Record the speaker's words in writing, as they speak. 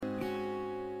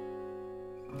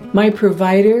My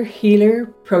Provider, Healer,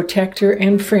 Protector,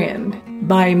 and Friend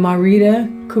by Marita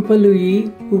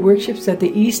Kupalui, who worships at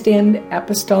the East End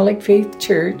Apostolic Faith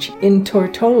Church in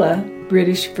Tortola,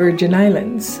 British Virgin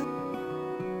Islands.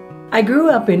 I grew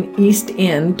up in East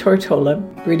End, Tortola,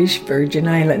 British Virgin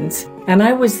Islands, and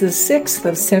I was the sixth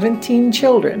of 17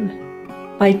 children.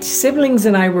 My siblings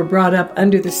and I were brought up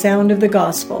under the sound of the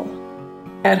gospel.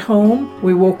 At home,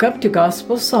 we woke up to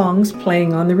gospel songs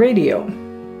playing on the radio.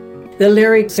 The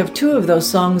lyrics of two of those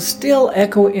songs still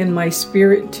echo in my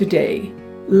spirit today.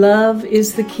 Love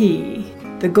is the key,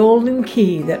 the golden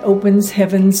key that opens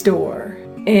heaven's door.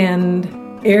 And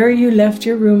ere you left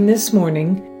your room this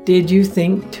morning, did you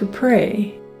think to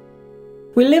pray?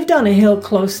 We lived on a hill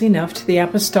close enough to the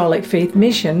Apostolic Faith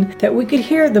Mission that we could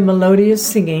hear the melodious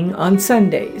singing on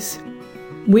Sundays.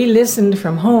 We listened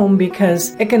from home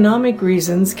because economic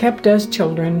reasons kept us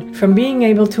children from being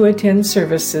able to attend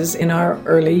services in our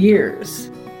early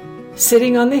years.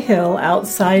 Sitting on the hill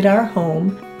outside our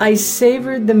home, I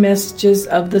savored the messages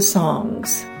of the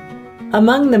songs.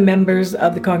 Among the members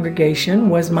of the congregation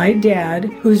was my dad,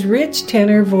 whose rich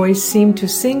tenor voice seemed to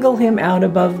single him out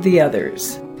above the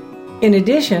others. In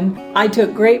addition, I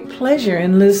took great pleasure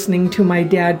in listening to my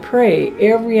dad pray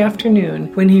every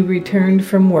afternoon when he returned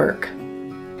from work.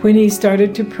 When he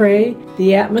started to pray,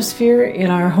 the atmosphere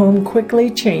in our home quickly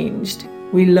changed.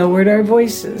 We lowered our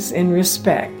voices in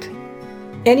respect.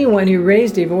 Anyone who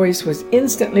raised a voice was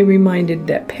instantly reminded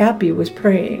that Pappy was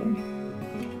praying.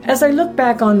 As I look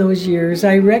back on those years,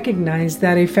 I recognize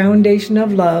that a foundation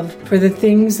of love for the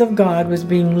things of God was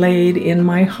being laid in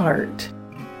my heart.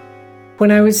 When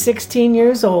I was 16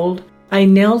 years old, I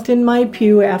knelt in my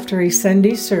pew after a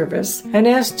Sunday service and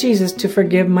asked Jesus to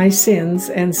forgive my sins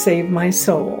and save my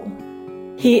soul.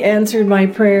 He answered my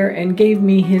prayer and gave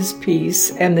me His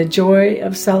peace and the joy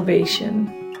of salvation.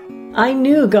 I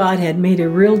knew God had made a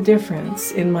real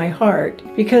difference in my heart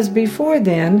because before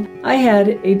then I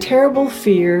had a terrible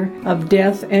fear of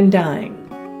death and dying.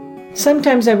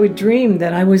 Sometimes I would dream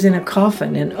that I was in a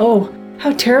coffin and oh,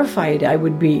 how terrified I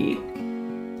would be.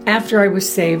 After I was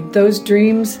saved, those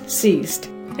dreams ceased,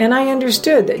 and I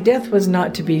understood that death was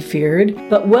not to be feared,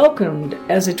 but welcomed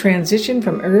as a transition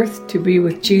from earth to be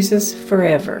with Jesus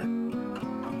forever.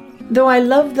 Though I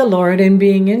loved the Lord and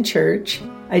being in church,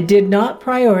 I did not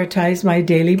prioritize my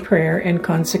daily prayer and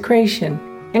consecration,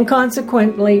 and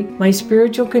consequently, my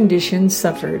spiritual condition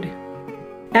suffered.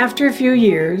 After a few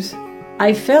years,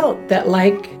 I felt that,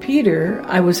 like Peter,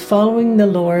 I was following the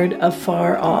Lord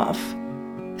afar off.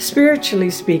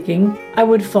 Spiritually speaking, I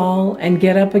would fall and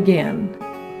get up again.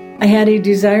 I had a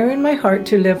desire in my heart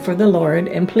to live for the Lord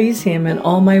and please Him in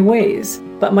all my ways,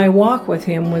 but my walk with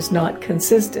Him was not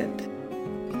consistent.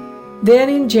 Then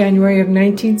in January of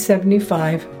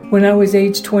 1975, when I was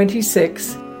age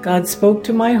 26, God spoke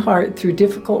to my heart through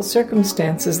difficult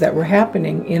circumstances that were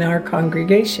happening in our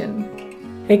congregation.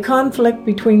 A conflict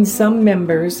between some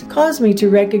members caused me to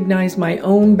recognize my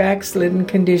own backslidden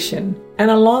condition, and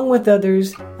along with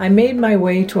others, I made my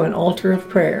way to an altar of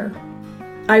prayer.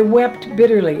 I wept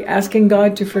bitterly, asking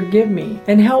God to forgive me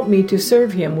and help me to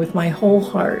serve Him with my whole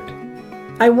heart.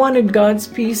 I wanted God's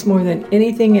peace more than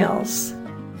anything else.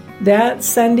 That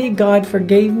Sunday, God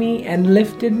forgave me and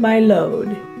lifted my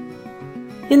load.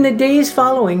 In the days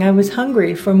following, I was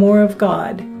hungry for more of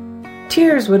God.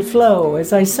 Tears would flow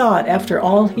as I sought after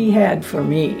all He had for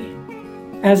me.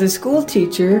 As a school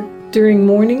teacher, during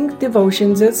morning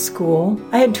devotions at school,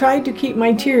 I had tried to keep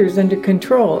my tears under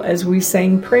control as we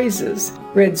sang praises,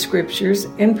 read scriptures,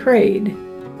 and prayed.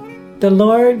 The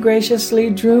Lord graciously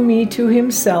drew me to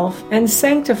Himself and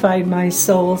sanctified my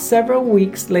soul several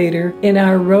weeks later in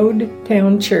our road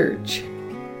town church.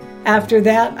 After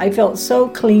that, I felt so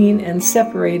clean and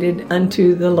separated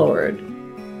unto the Lord.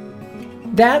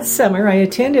 That summer, I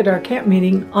attended our camp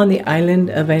meeting on the island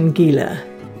of Anguilla.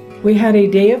 We had a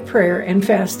day of prayer and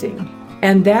fasting,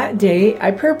 and that day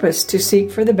I purposed to seek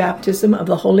for the baptism of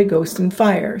the Holy Ghost and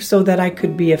fire so that I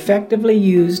could be effectively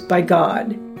used by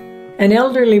God. An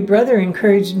elderly brother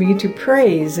encouraged me to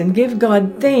praise and give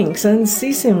God thanks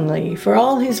unceasingly for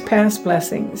all His past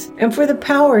blessings and for the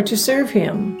power to serve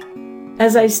Him.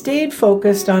 As I stayed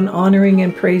focused on honoring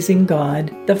and praising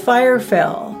God, the fire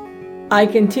fell. I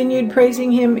continued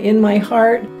praising Him in my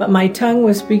heart, but my tongue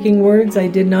was speaking words I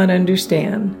did not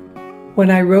understand. When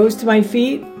I rose to my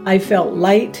feet, I felt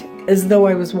light as though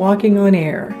I was walking on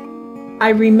air. I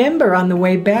remember on the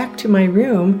way back to my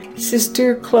room,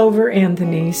 Sister Clover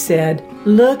Anthony said,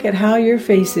 "Look at how your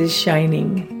face is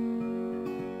shining."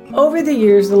 Over the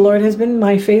years, the Lord has been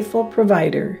my faithful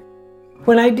provider.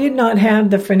 When I did not have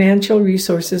the financial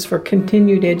resources for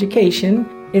continued education,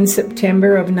 In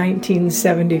September of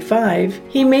 1975,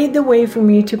 He made the way for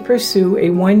me to pursue a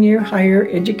 1-year higher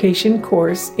education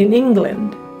course in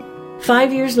England.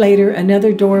 5 years later,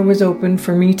 another door was opened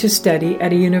for me to study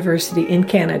at a university in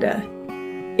Canada.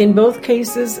 In both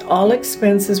cases, all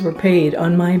expenses were paid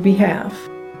on my behalf.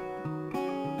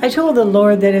 I told the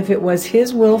Lord that if it was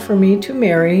His will for me to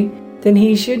marry, then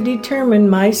He should determine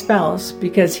my spouse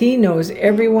because He knows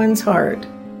everyone's heart.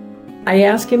 I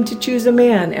asked Him to choose a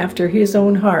man after His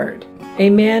own heart, a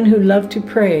man who loved to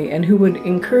pray and who would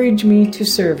encourage me to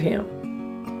serve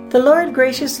Him. The Lord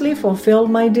graciously fulfilled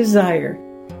my desire.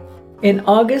 In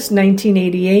August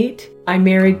 1988, I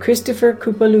married Christopher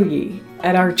Kupalui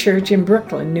at our church in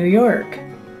Brooklyn, New York.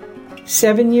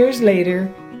 7 years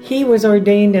later, he was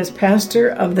ordained as pastor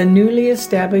of the newly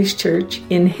established church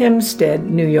in Hempstead,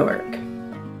 New York.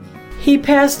 He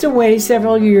passed away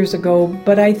several years ago,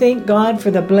 but I thank God for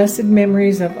the blessed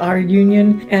memories of our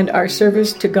union and our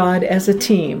service to God as a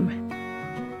team.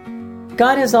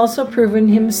 God has also proven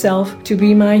Himself to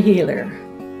be my healer.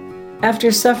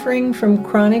 After suffering from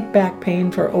chronic back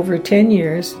pain for over 10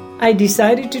 years, I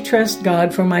decided to trust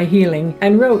God for my healing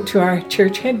and wrote to our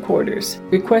church headquarters,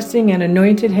 requesting an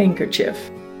anointed handkerchief.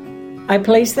 I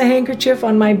placed the handkerchief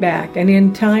on my back, and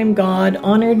in time God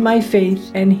honored my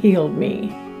faith and healed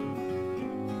me.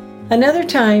 Another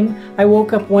time, I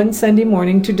woke up one Sunday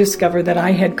morning to discover that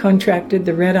I had contracted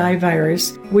the red eye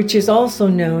virus, which is also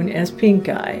known as pink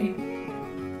eye.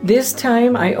 This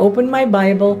time, I opened my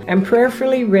Bible and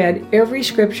prayerfully read every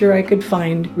scripture I could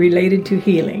find related to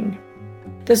healing.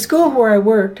 The school where I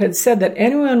worked had said that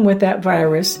anyone with that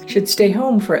virus should stay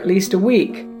home for at least a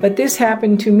week, but this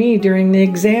happened to me during the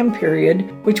exam period,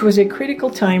 which was a critical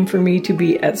time for me to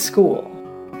be at school.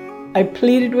 I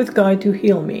pleaded with God to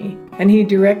heal me, and He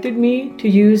directed me to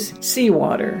use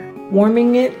seawater,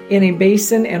 warming it in a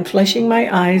basin and flushing my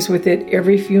eyes with it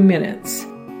every few minutes.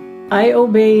 I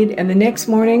obeyed, and the next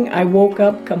morning I woke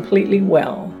up completely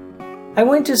well. I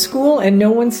went to school and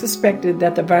no one suspected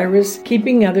that the virus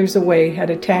keeping others away had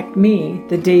attacked me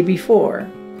the day before.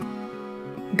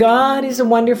 God is a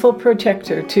wonderful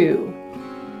protector too.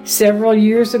 Several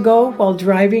years ago, while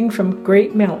driving from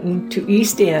Great Mountain to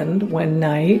East End one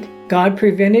night, God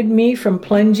prevented me from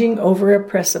plunging over a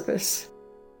precipice.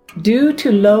 Due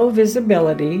to low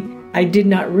visibility, I did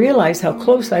not realize how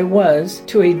close I was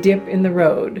to a dip in the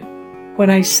road. When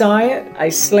I saw it, I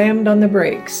slammed on the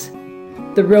brakes.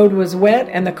 The road was wet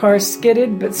and the car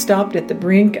skidded but stopped at the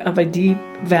brink of a deep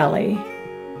valley.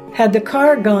 Had the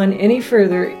car gone any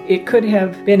further, it could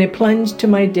have been a plunge to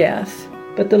my death,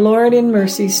 but the Lord in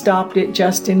mercy stopped it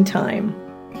just in time.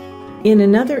 In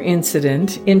another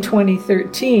incident, in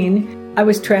 2013, I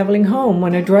was traveling home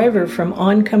when a driver from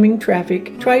oncoming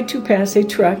traffic tried to pass a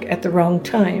truck at the wrong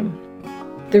time.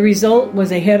 The result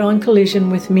was a head-on collision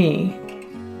with me.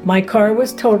 My car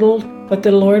was totaled, but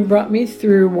the Lord brought me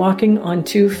through walking on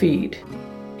 2 feet.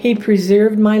 He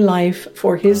preserved my life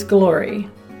for His glory.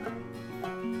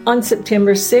 On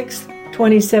September 6,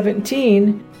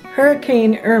 2017,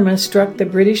 Hurricane Irma struck the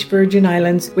British Virgin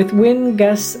Islands with wind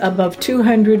gusts above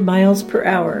 200 miles per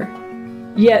hour.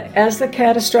 Yet, as the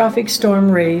catastrophic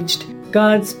storm raged,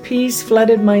 God's peace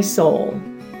flooded my soul.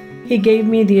 He gave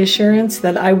me the assurance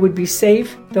that I would be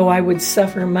safe, though I would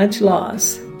suffer much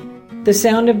loss. The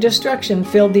sound of destruction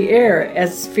filled the air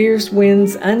as fierce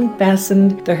winds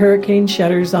unfastened the hurricane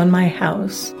shutters on my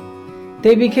house.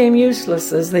 They became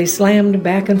useless as they slammed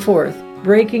back and forth,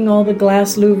 breaking all the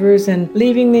glass louvers and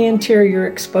leaving the interior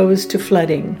exposed to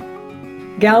flooding.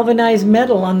 Galvanized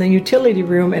metal on the utility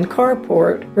room and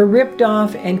carport were ripped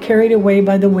off and carried away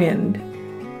by the wind.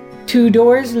 2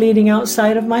 doors leading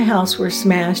outside of my house were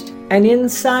smashed, and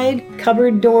inside,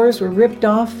 cupboard doors were ripped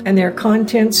off and their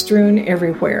contents strewn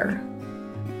everywhere.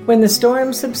 When the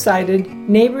storm subsided,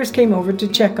 neighbors came over to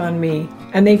check on me,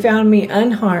 and they found me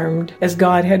unharmed as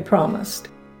God had promised.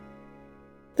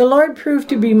 The Lord proved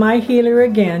to be my healer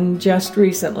again just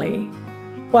recently.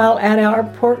 While at our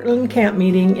Portland camp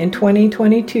meeting in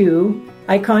 2022,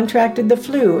 I contracted the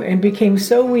flu and became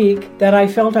so weak that I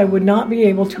felt I would not be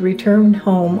able to return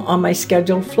home on my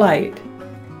scheduled flight.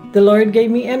 The Lord gave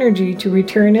me energy to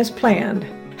return as planned.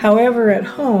 However, at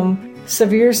home,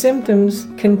 severe symptoms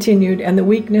continued and the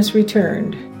weakness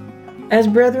returned. As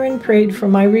brethren prayed for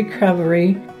my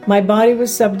recovery, my body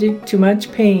was subject to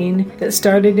much pain that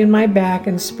started in my back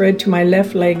and spread to my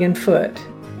left leg and foot.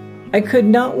 I could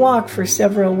not walk for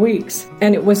several weeks,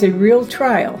 and it was a real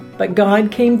trial, but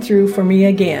God came through for me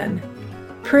again.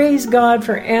 Praise God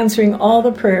for answering all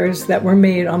the prayers that were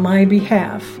made on my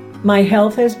behalf. My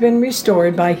health has been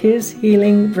restored by His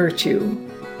healing virtue.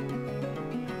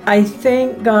 I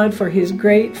thank God for His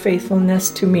great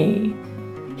faithfulness to me.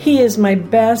 He is my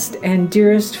best and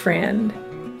dearest friend.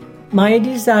 My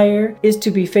desire is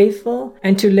to be faithful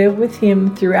and to live with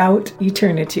Him throughout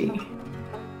eternity.